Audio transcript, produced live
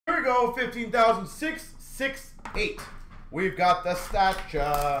we go, 15,668. We've got the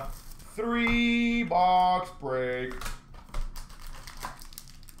Stature 3-box break.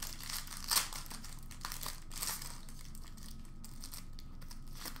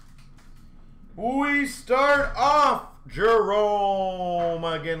 We start off Jerome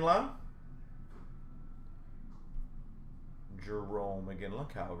McGinley.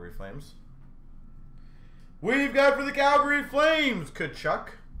 Calgary Flames. We've got for the Calgary Flames,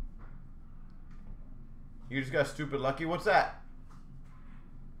 Kachuk. You just got stupid lucky. What's that?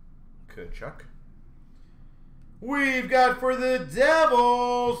 Kachuk. We've got for the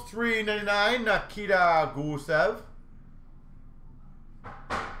Devils, $3.99, Nikita Gusev.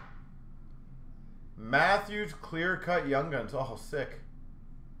 Matthews clear-cut Young Guns. Oh, sick.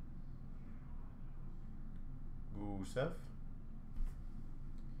 Gusev.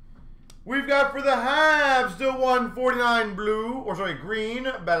 We've got for the Habs, the 149 blue, or sorry, green,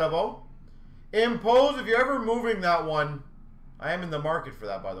 Beliveau. Impose, if you're ever moving that one, I am in the market for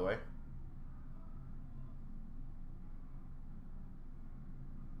that, by the way.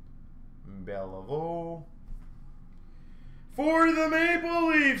 Beliveau. For the Maple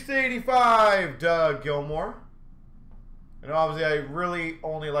Leafs, 85, Doug Gilmour. And obviously, I really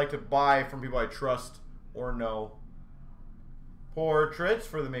only like to buy from people I trust or know. Portraits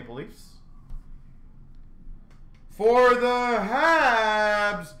for the Maple Leafs. For the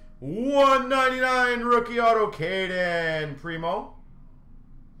Habs, 199 rookie auto, Caden Primo.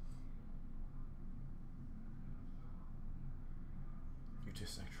 You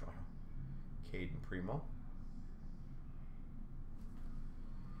just like Toronto. Caden Primo.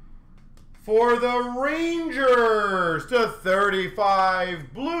 For the Rangers, to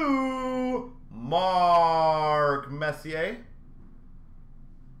 35 blue, Mark Messier.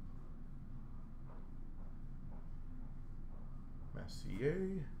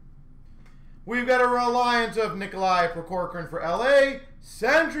 We've got a reliance of Nikolai Prokhorkin for LA.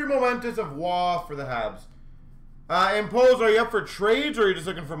 Century Momentous of Waugh for the Habs. Impose, are you up for trades or are you just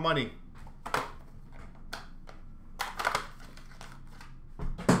looking for money?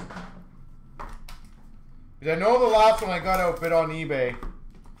 Because I know the last one I got outbid on eBay.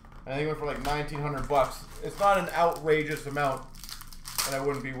 I think it went for like 1,900 bucks. It's not an outrageous amount that I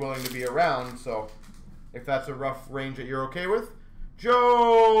wouldn't be willing to be around. So if that's a rough range that you're okay with.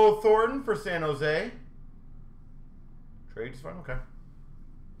 Joe Thornton for San Jose. Trade's fine, okay.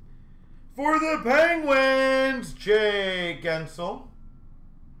 For the Penguins, Jake Gensel.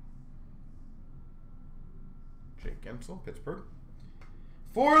 Pittsburgh.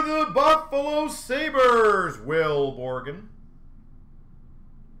 For the Buffalo Sabres, Will Borgen.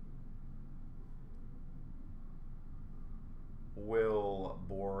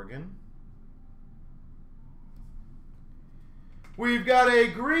 We've got a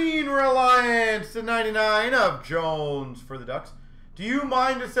green reliance to 99 of Jones for the Ducks. Do you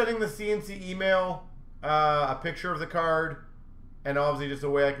mind just sending the CNC email a picture of the card and obviously just a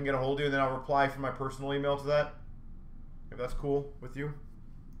way I can get a hold of you, and then I'll reply from my personal email to that, if that's cool with you?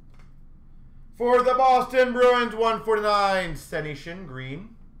 For the Boston Bruins, 149, Senishin,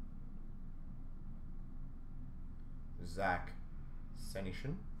 green. Zach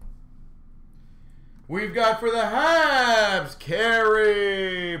Senishin. We've got for the Habs,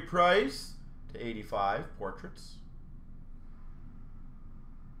 Carey Price to 85, portraits.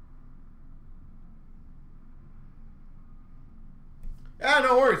 Yeah,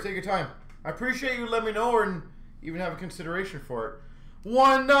 no worries. Take your time. I appreciate you letting me know and even have a consideration for it.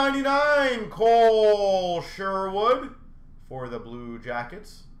 199, Cole Sherwood for the Blue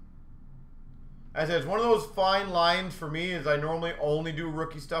Jackets. As I said, it's one of those fine lines for me, is I normally only do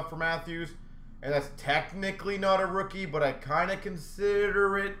rookie stuff for Matthews. And that's technically not a rookie, but I kind of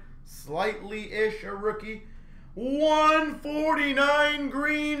consider it slightly-ish a rookie. 149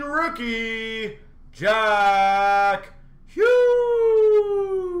 green rookie, Jack Hughes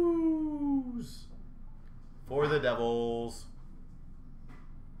for the Devils.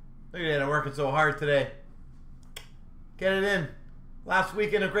 Look at it, I'm working so hard today. Get it in. Last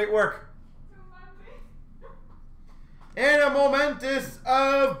weekend of great work. And a momentous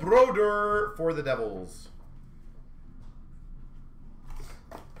of Broder for the Devils.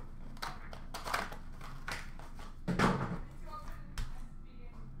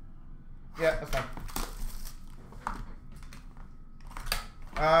 Yeah, that's fine.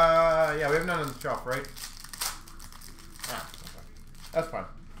 Yeah, we have none in the shop, right? Ah, that's fine.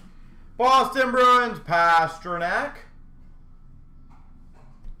 Boston Bruins, Pasternak.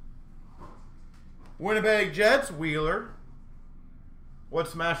 Winnipeg Jets, Wheeler.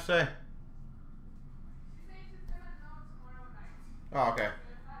 What's Smash say? She said she's gonna know tomorrow night. Oh, okay.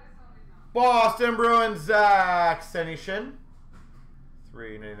 Boston Bruins, Zach Senyshyn,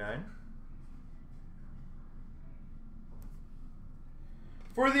 $3.99.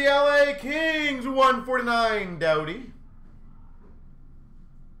 For the LA Kings, $149, Doughty.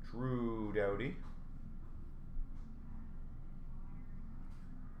 Drew Doughty.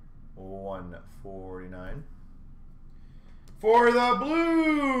 $149. For the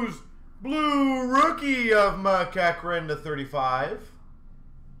Blues, blue rookie of McEachran /35.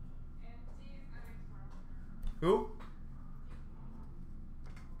 Who?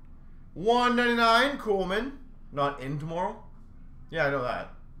 $199, Coolman. Not in tomorrow? Yeah, I know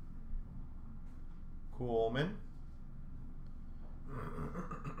that. Coolman.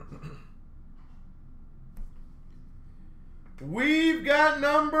 We've got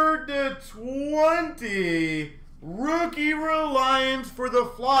numbered to 20. Rookie Reliance for the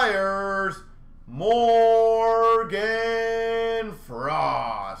Flyers, Morgan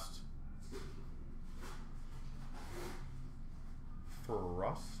Frost.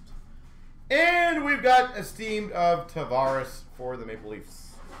 And we've got Esteemed of Tavares for the Maple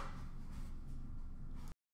Leafs.